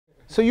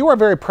So you are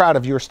very proud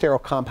of your sterile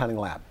compounding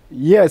lab.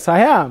 Yes, I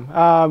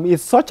am.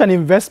 It's such an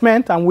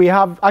investment, and we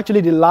have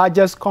actually the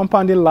largest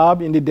compounding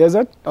lab in the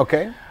desert.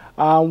 Okay.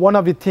 One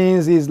of the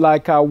things is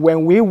like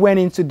when we went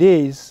into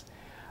this,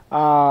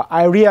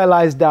 I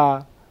realized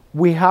that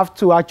we have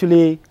to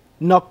actually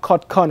not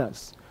cut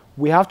corners.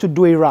 We have to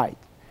do it right.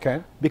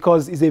 Okay.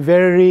 Because it's a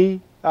very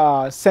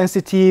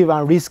sensitive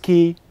and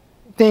risky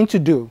thing to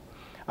do.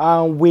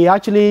 We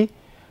actually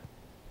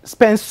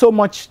spend so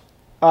much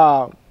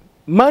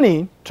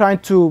money trying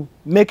to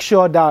make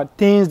sure that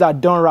things are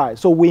done right.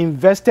 So we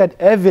invested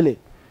heavily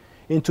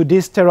into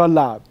this sterile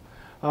lab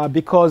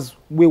because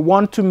we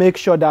want to make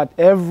sure that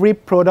every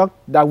product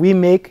that we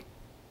make,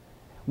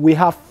 we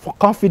have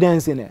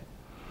confidence in it.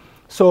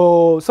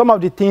 So some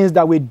of the things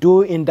that we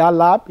do in that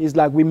lab is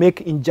like we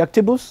make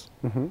injectables,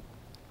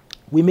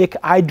 we make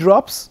eye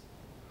drops,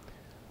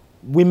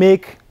 we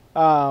make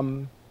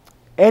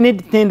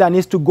anything that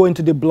needs to go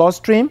into the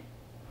bloodstream.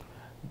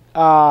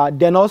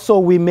 Then also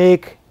we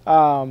make,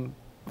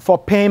 for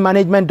pain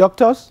management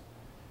doctors,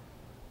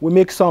 we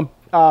make some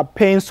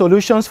pain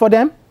solutions for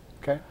them.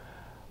 Okay.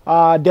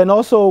 Then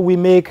also we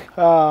make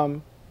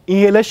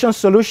inhalation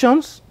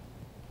solutions.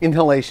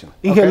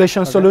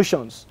 Inhalation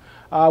Solutions.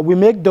 We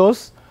make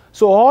those.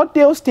 So all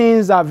those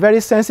things are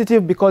very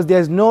sensitive because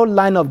there's no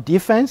line of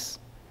defense,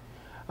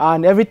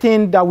 and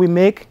everything that we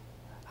make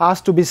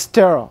has to be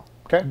sterile.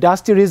 Okay.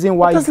 That's the reason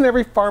why. But doesn't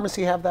every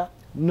pharmacy have that?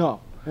 No.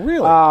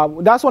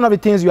 Really? That's one of the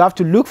things you have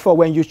to look for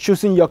when you're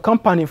choosing your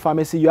compounding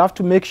pharmacy. You have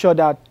to make sure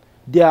that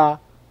they are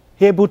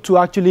able to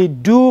actually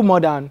do more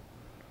than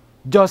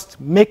just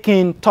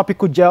making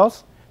topical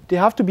gels. They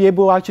have to be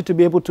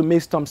able to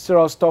make some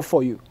sterile stuff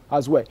for you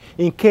as well,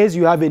 in case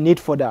you have a need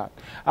for that.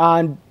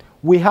 And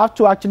we have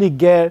to actually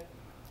get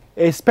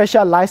a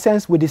special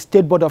license with the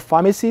State Board of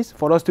Pharmacies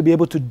for us to be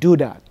able to do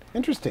that.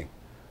 Interesting.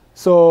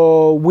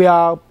 So we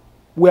are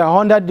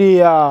under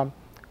the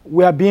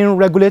we are being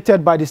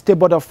regulated by the State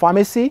Board of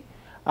Pharmacy,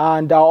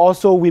 and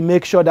also we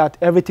make sure that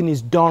everything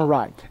is done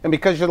right. And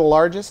because you're the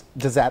largest,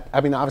 does that, I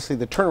mean, obviously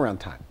the turnaround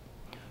time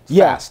is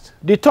fast.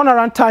 The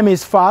turnaround time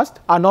is fast,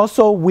 and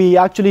also we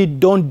actually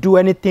don't do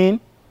anything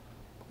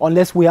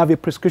unless we have a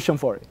prescription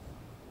for it.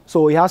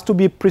 So it has to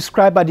be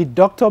prescribed by the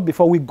doctor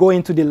before we go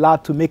into the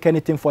lab to make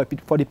anything for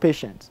the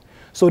patients.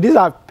 So these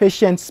are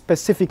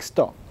patient-specific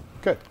stuff.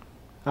 Good.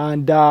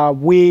 And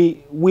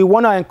we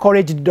want to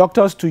encourage the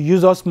doctors to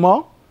use us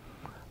more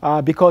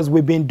because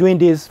we've been doing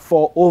this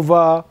for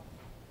over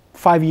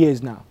 5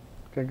 years now.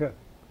 Okay, good.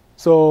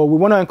 So we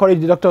want to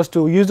encourage the doctors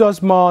to use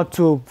us more,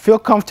 to feel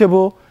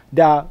comfortable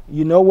that,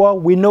 you know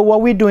what, we know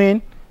what we're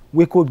doing,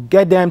 we could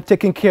get them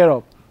taken care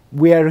of.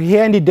 We are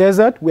here in the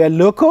desert, we are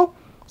local,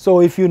 so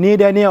if you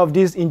need any of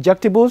these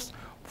injectables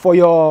for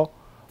your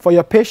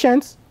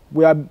patients,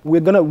 we are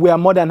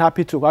more than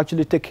happy to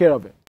actually take care of it.